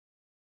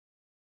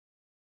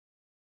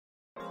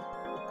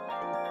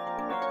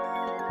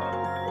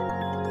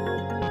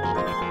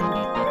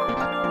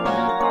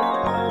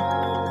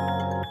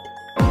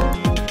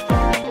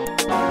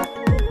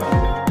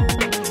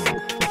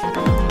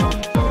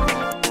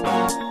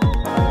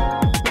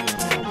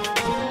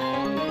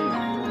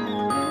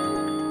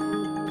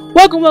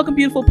Welcome,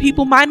 beautiful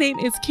people. My name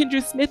is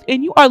Kendra Smith,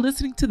 and you are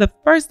listening to the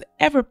first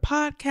ever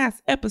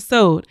podcast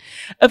episode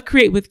of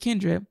Create with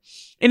Kendra.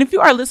 And if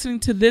you are listening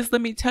to this,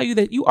 let me tell you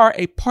that you are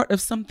a part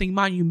of something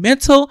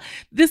monumental.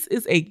 This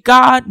is a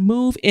God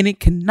move, and it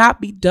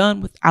cannot be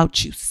done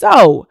without you.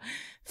 So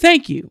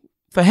thank you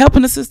for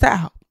helping us sister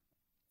out.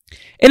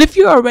 And if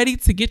you are ready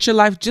to get your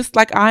life just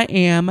like I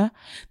am,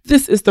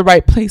 this is the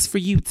right place for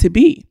you to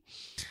be.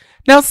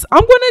 Now, I'm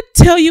going to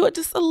tell you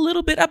just a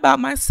little bit about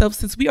myself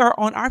since we are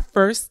on our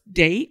first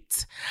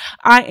date.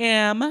 I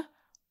am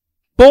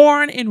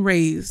born and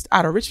raised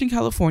out of Richmond,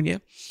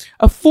 California,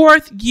 a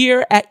fourth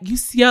year at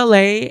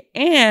UCLA,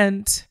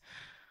 and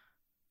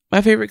my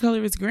favorite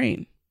color is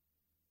green.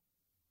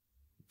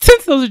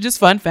 Since those are just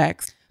fun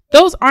facts,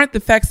 those aren't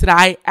the facts that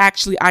I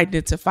actually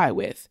identify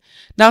with.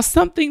 Now,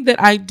 something that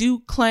I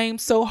do claim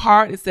so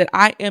hard is that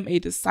I am a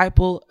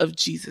disciple of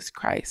Jesus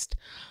Christ.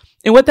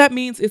 And what that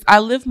means is I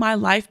live my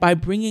life by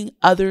bringing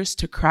others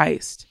to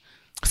Christ.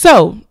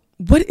 So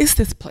what is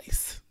this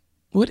place?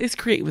 What is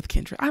Create with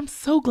Kendra? I'm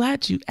so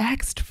glad you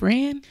asked,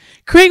 friend.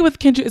 Create with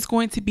Kendra is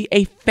going to be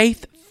a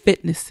faith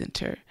fitness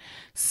center.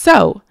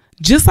 So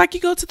just like you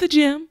go to the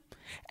gym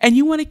and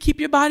you want to keep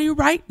your body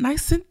right,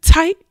 nice and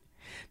tight,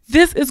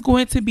 this is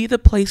going to be the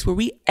place where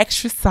we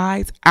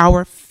exercise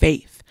our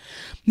faith.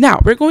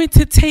 Now, we're going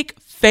to take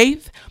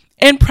faith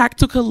and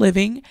practical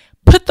living,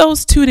 put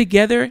those two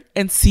together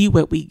and see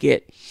what we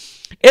get.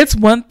 It's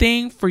one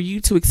thing for you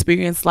to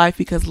experience life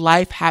because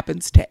life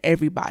happens to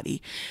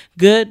everybody.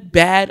 Good,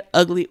 bad,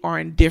 ugly, or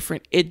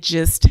indifferent. It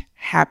just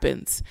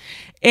happens.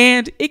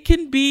 And it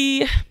can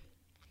be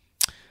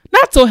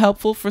not so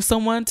helpful for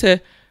someone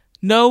to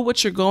know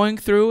what you're going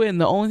through. And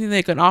the only thing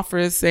they can offer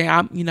is say,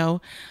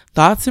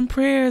 thoughts and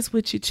prayers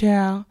with you,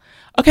 child.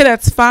 Okay,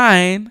 that's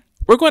fine.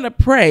 We're going to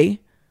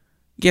pray.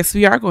 Yes,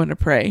 we are going to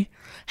pray.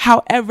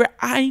 However,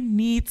 I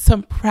need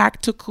some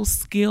practical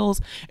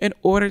skills in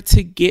order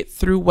to get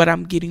through what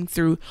I'm getting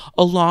through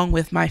along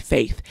with my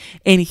faith.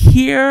 And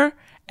here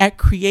at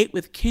Create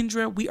with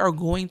Kendra, we are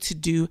going to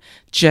do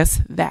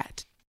just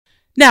that.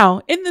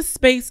 Now, in this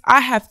space,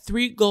 I have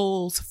 3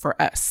 goals for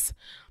us.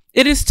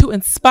 It is to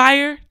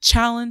inspire,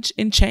 challenge,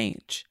 and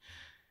change.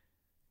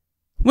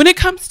 When it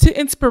comes to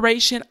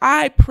inspiration,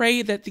 I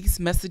pray that these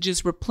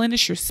messages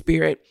replenish your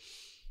spirit.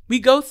 We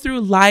go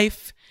through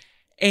life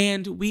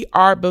and we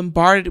are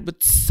bombarded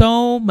with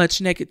so much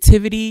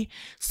negativity,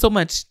 so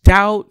much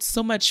doubt,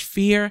 so much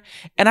fear.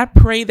 And I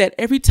pray that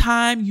every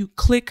time you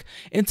click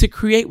into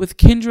Create with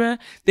Kendra,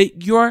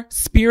 that your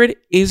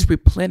spirit is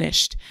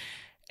replenished.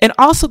 And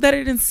also that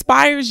it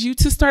inspires you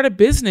to start a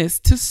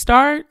business, to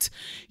start,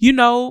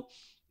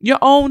 your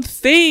own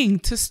thing,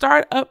 to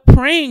start up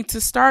praying, to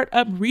start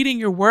up reading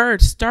your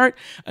word, start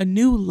a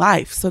new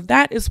life. So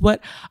that is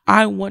what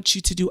I want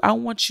you to do. I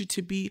want you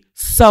to be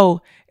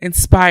so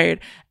inspired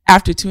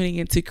after tuning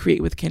in to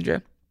Create with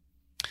Kendra.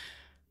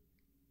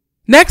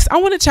 Next, I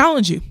want to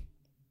challenge you.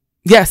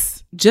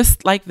 Yes,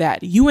 just like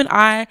that. You and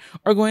I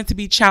are going to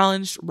be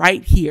challenged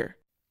right here.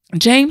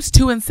 James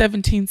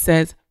 2:17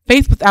 says,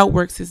 faith without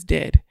works is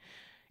dead.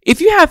 If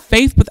you have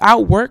faith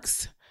without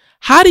works,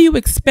 how do you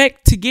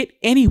expect to get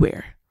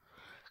anywhere?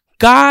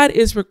 God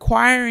is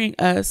requiring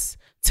us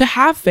to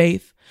have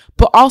faith,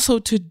 but also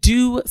to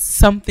do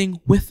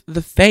something with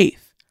the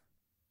faith.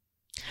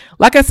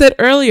 Like I said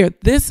earlier,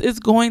 this is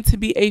going to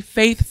be a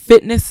faith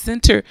fitness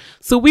center.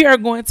 So we are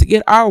going to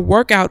get our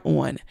workout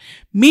on,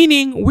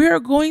 meaning we are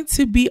going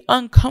to be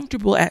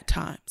uncomfortable at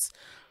times.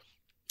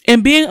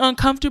 And being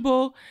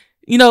uncomfortable,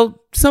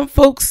 some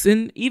folks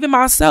and even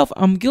myself,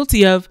 I'm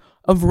guilty of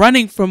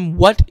running from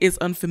what is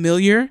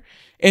unfamiliar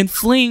and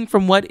fleeing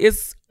from what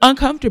is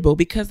uncomfortable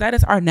because that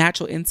is our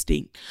natural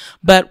instinct.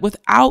 But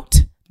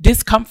without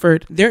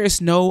discomfort, there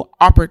is no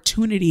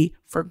opportunity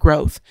for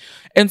growth.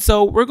 And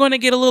so we're going to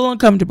get a little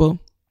uncomfortable.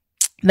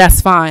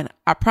 That's fine.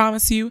 I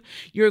promise you,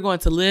 you're going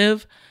to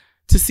live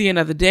to see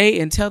another day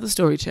and tell the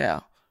story,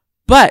 child.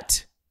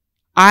 But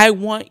I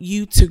want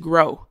you to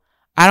grow.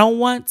 I don't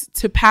want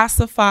to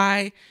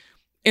pacify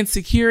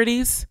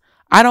insecurities.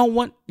 I don't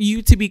want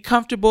you to be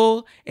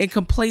comfortable and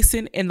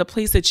complacent in the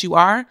place that you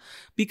are,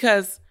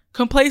 because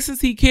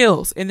complacency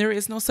kills, and there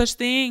is no such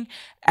thing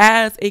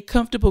as a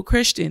comfortable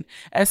Christian.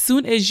 As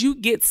soon as you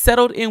get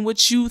settled in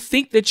what you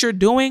think that you're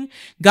doing,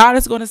 God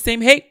is going to say,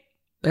 hey,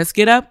 let's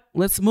get up,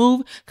 let's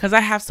move, because I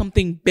have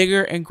something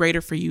bigger and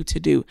greater for you to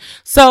do.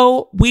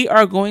 So we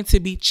are going to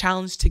be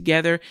challenged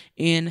together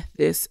in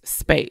this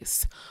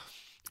space.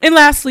 And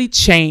lastly,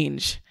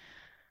 change.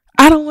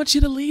 I don't want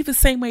you to leave the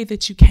same way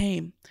that you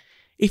came.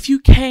 If you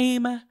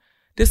came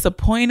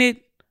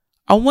disappointed,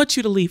 I want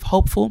you to leave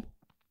hopeful.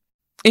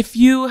 If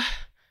you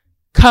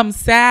come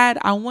sad,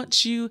 I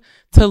want you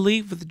to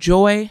leave with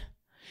joy.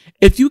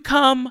 If you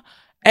come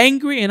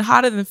angry and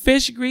hotter than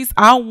fish grease,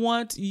 I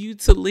want you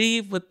to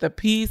leave with the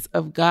peace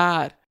of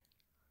God.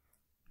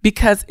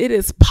 Because it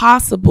is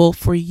possible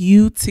for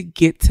you to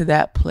get to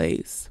that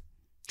place.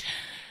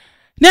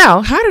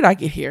 Now, how did I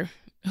get here?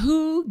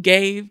 Who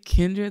gave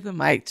Kendra the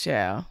mic,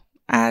 child?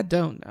 I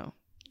don't know.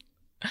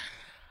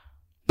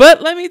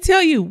 But let me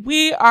tell you,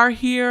 we are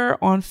here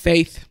on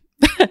faith.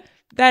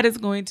 That is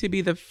going to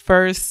be the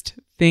first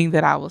thing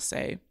that I will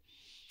say.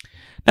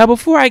 Now,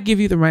 before I give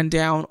you the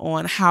rundown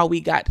on how we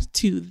got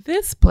to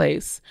this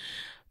place,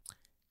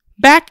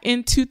 back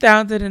in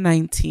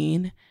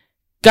 2019,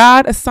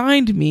 God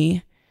assigned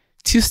me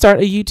to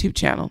start a YouTube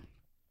channel.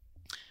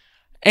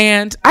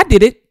 And I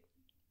did it.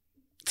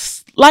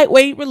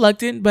 Lightweight,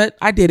 reluctant, but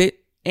I did it.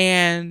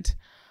 And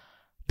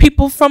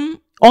people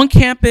from on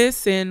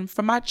campus and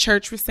from my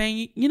church were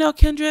saying, you know,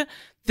 Kendra,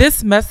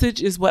 this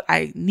message is what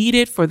I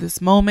needed for this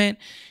moment.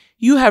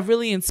 You have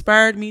really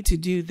inspired me to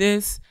do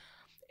this.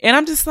 And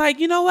I'm just like,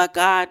 you know what,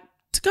 God,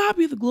 to God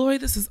be the glory.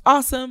 This is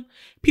awesome.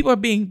 People are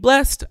being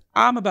blessed.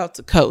 I'm about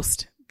to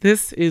coast.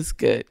 This is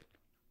good.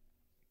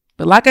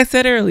 But like I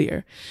said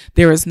earlier,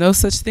 there is no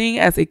such thing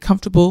as a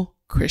comfortable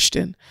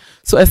Christian.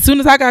 So as soon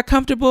as I got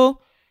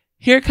comfortable,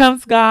 here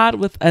comes God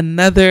with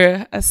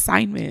another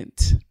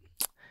assignment.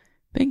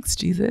 Thanks,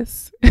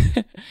 Jesus.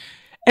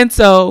 And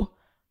so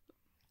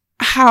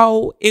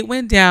how it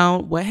went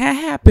down, what had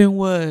happened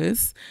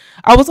was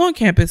I was on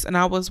campus and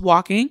I was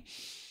walking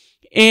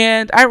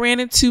and I ran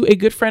into a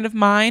good friend of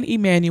mine,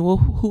 Emmanuel,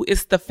 who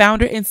is the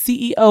founder and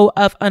CEO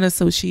of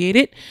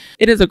Unassociated.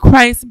 It is a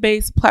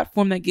Christ-based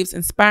platform that gives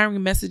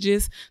inspiring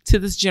messages to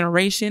this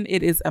generation.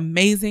 It is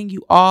amazing.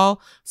 You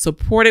all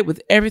support it with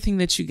everything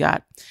that you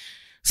got.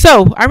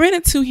 So I ran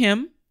into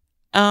him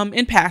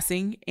in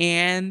passing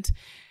and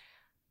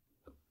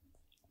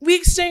we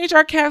exchanged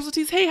our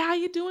casualties. Hey, how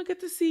you doing?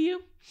 Good to see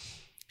you.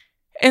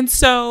 And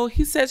so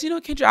he says, you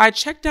know, Kendra, I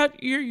checked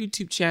out your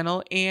YouTube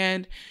channel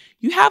and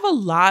you have a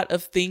lot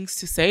of things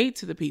to say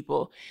to the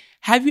people.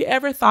 Have you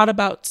ever thought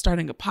about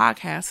starting a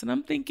podcast? And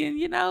I'm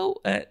thinking, no,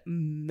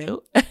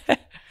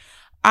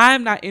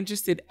 I'm not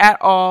interested at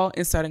all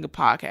in starting a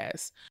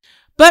podcast.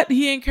 But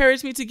he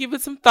encouraged me to give it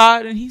some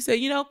thought. And he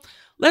said,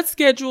 let's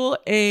schedule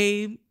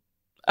a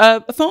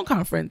phone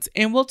conference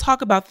and we'll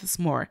talk about this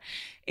more.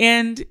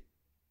 And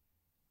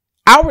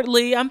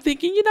outwardly, I'm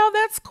thinking,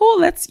 that's cool.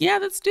 Let's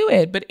do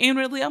it. But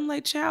inwardly, I'm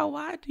like, child,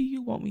 why do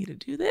you want me to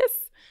do this?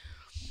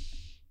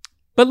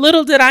 But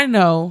little did I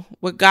know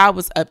what God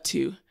was up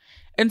to.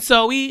 And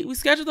so we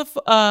scheduled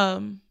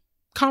a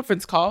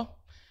conference call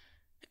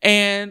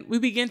and we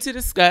began to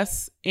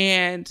discuss.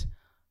 And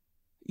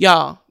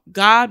y'all,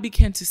 God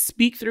began to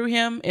speak through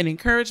him and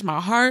encourage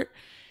my heart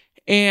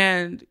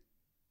and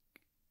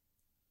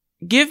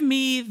give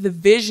me the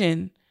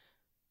vision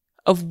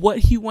of what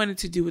he wanted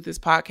to do with this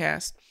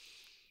podcast.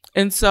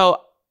 And so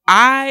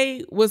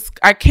I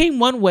came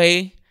one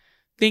way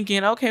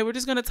thinking, okay, we're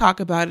just going to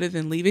talk about it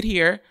and leave it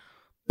here.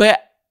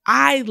 But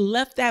I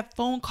left that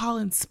phone call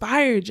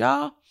inspired,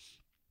 y'all.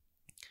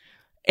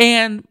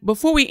 And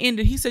before we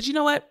ended, he said, you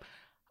know what?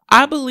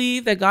 I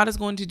believe that God is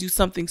going to do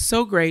something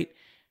so great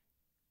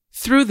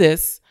through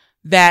this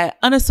that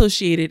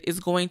Unassociated is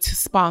going to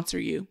sponsor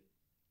you.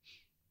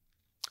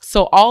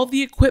 So all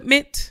the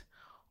equipment,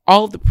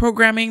 all the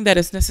programming that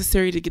is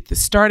necessary to get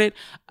this started,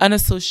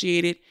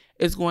 Unassociated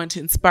is going to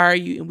inspire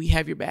you and we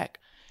have your back.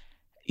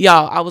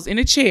 Y'all, I was in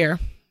a chair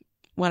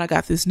when I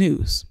got this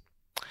news.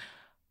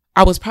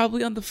 I was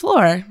probably on the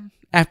floor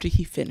after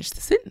he finished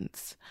the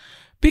sentence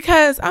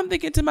because I'm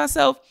thinking to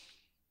myself,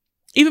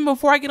 even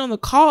before I get on the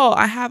call,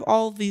 I have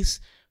all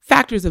these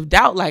factors of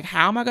doubt. Like,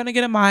 how am I going to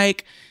get a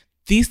mic?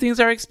 These things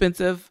are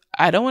expensive.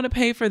 I don't want to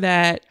pay for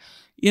that,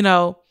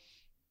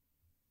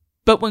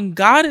 But when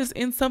God is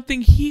in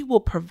something, he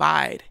will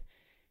provide.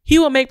 He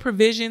will make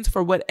provisions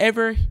for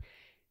whatever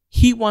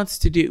he wants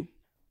to do.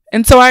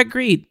 And so I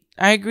agreed.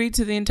 I agreed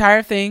to the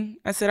entire thing.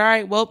 I said, all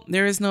right, well,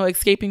 there is no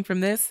escaping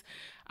from this.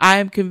 I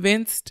am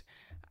convinced.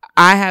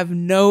 I have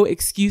no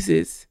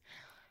excuses.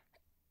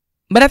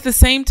 But at the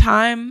same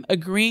time,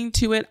 agreeing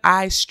to it,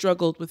 I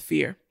struggled with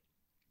fear.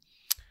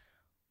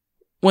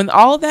 When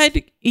all that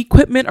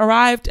equipment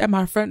arrived at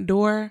my front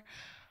door,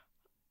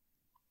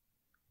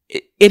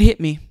 it hit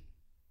me.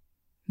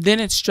 Then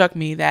it struck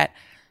me that,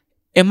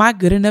 am I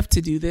good enough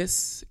to do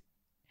this?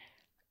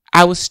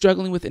 I was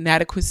struggling with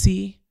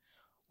inadequacy,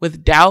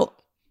 with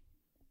doubt.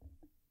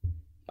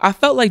 I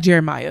felt like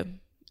Jeremiah,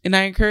 and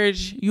I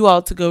encourage you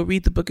all to go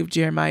read the book of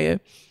Jeremiah.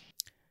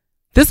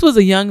 This was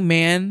a young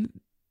man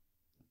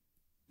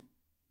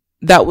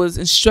that was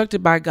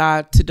instructed by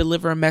God to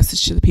deliver a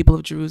message to the people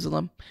of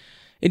Jerusalem.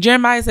 And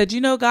Jeremiah said,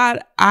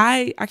 God,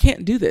 I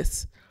can't do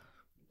this.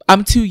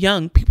 I'm too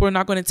young. People are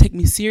not going to take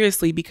me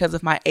seriously because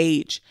of my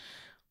age.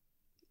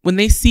 When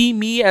they see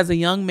me as a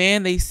young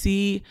man, they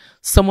see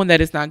someone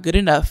that is not good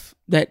enough,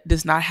 that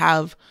does not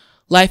have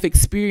life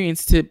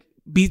experience to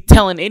be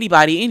telling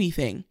anybody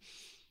anything.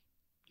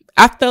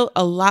 I felt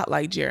a lot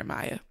like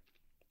Jeremiah.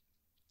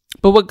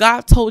 But what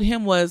God told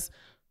him was,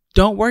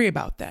 don't worry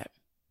about that.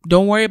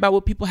 Don't worry about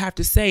what people have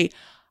to say.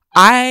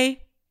 I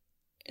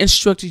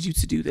instructed you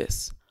to do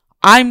this.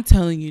 I'm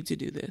telling you to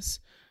do this.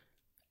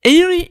 And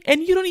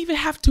you don't even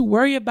have to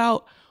worry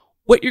about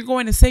what you're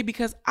going to say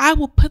because I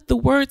will put the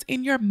words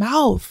in your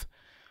mouth.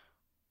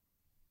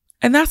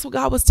 And that's what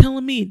God was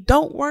telling me.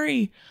 Don't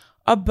worry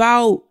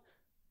about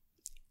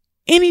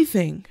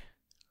anything.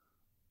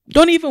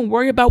 Don't even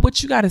worry about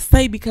what you got to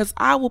say, because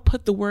I will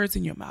put the words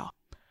in your mouth.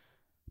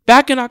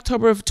 Back in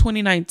October of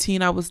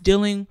 2019, I was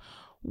dealing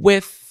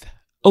with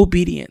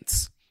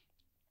obedience.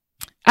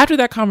 After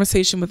that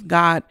conversation with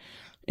God,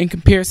 in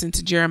comparison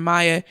to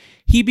Jeremiah,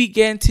 he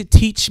began to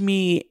teach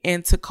me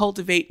and to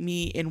cultivate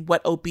me in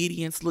what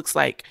obedience looks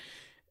like.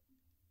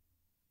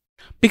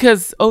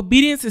 Because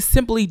obedience is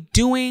simply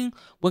doing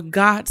what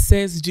God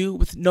says do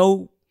with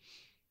no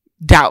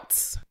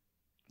doubts,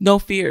 no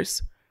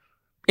fears.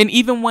 And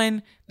even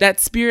when that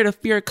spirit of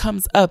fear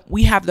comes up,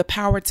 we have the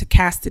power to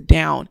cast it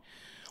down.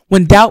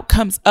 When doubt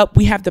comes up,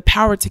 we have the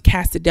power to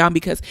cast it down,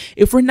 because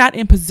if we're not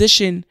in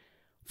position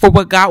for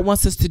what God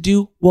wants us to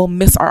do, we'll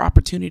miss our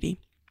opportunity.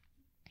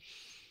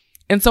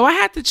 And so I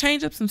had to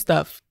change up some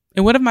stuff.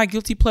 And one of my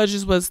guilty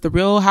pleasures was the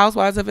Real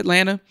Housewives of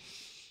Atlanta,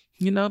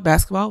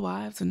 Basketball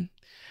Wives. And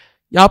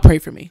y'all pray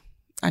for me.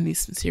 I need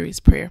some serious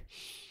prayer.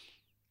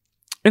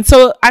 And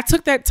so I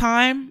took that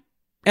time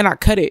and I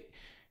cut it.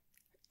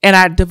 And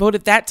I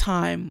devoted that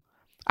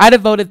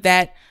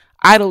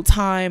idle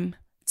time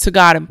to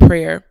God in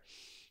prayer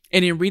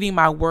and in reading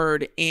my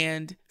word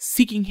and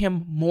seeking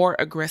him more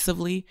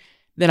aggressively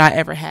than I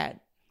ever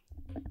had.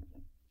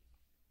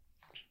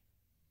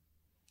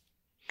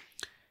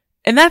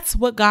 And that's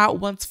what God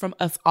wants from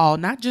us all,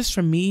 not just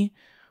from me,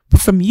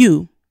 but from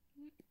you.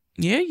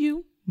 Yeah,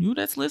 you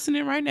that's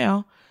listening right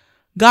now.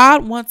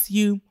 God wants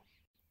you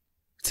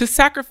to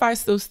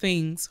sacrifice those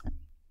things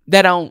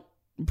that don't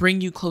bring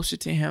you closer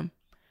to him,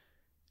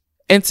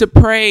 and to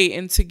pray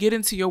and to get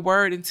into your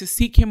word and to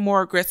seek him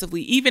more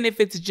aggressively, even if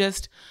it's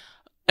just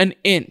an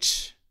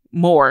inch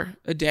more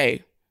a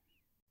day,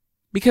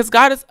 because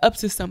God is up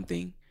to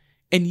something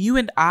and you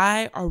and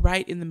I are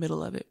right in the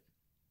middle of it.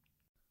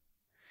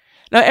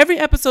 Now, every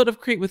episode of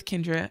Create with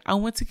Kendra, I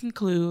want to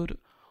conclude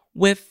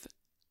with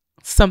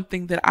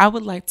something that I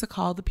would like to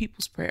call the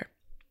People's Prayer.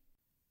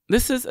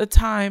 This is a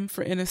time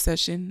for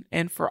intercession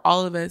and for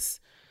all of us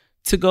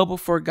to go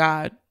before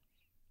God,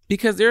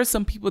 because there are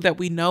some people that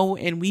we know,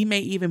 and we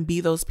may even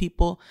be those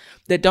people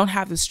that don't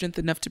have the strength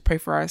enough to pray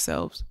for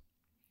ourselves.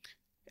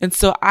 And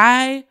so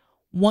I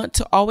want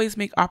to always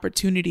make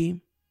opportunity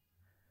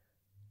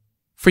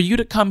for you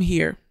to come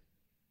here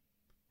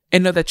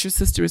and know that your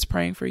sister is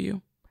praying for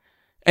you,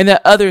 and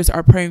that others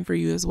are praying for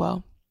you as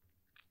well.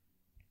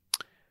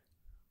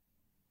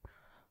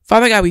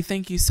 Father God, we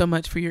thank you so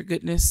much for your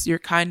goodness, your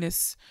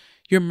kindness,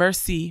 your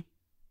mercy.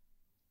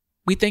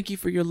 We thank you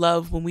for your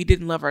love when we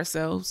didn't love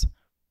ourselves.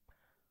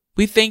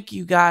 We thank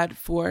you, God,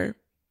 for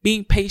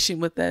being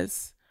patient with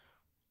us,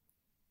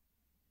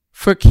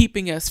 for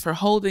keeping us, for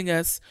holding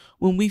us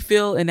when we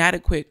feel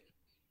inadequate,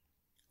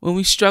 when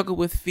we struggle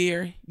with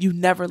fear. You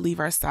never leave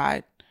our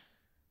side.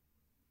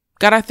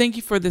 God, I thank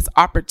you for this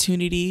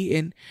opportunity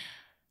and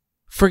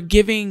for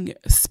giving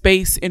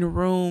space and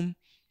room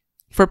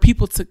for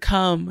people to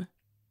come,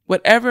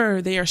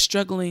 whatever they are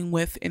struggling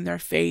with in their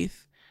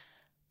faith.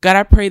 God,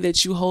 I pray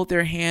that you hold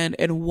their hand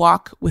and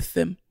walk with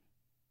them.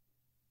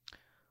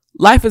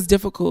 Life is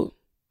difficult.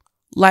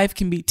 Life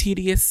can be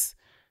tedious.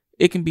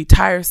 It can be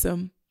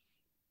tiresome.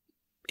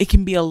 It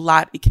can be a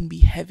lot. It can be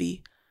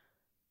heavy.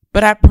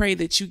 But I pray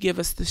that you give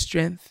us the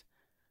strength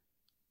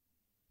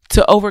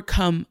to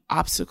overcome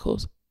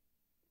obstacles.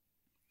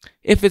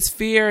 If it's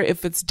fear,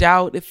 if it's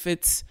doubt, if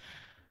it's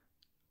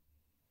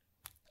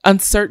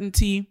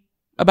uncertainty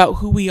about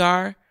who we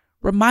are,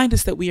 remind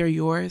us that we are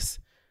yours,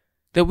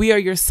 that we are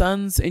your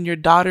sons and your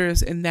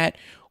daughters, and that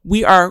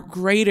we are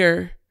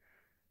greater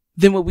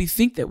than what we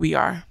think that we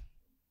are.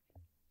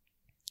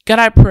 God,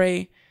 I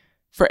pray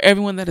for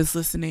everyone that is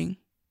listening,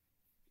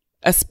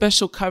 a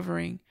special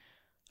covering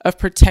of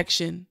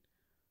protection,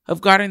 of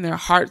guarding their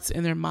hearts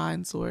and their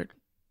minds, Lord.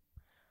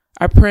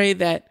 I pray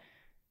that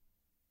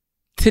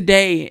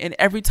today and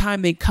every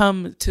time they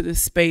come to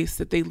this space,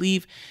 that they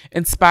leave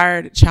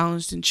inspired,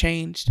 challenged, and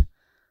changed,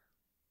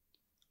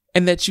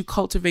 and that you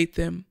cultivate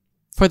them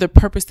for the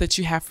purpose that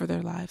you have for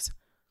their lives.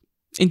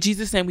 In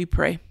Jesus' name we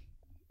pray.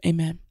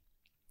 Amen.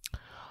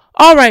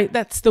 All right,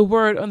 that's the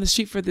word on the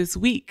street for this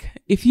week.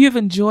 If you have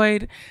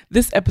enjoyed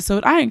this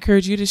episode, I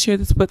encourage you to share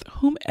this with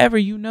whomever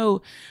you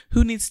know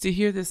who needs to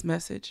hear this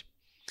message.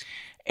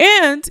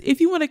 And if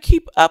you want to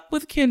keep up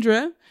with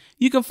Kendra,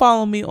 you can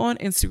follow me on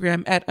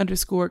Instagram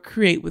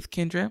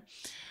 @_createwithkendra.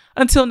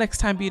 Until next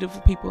time,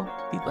 beautiful people,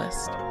 be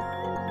blessed.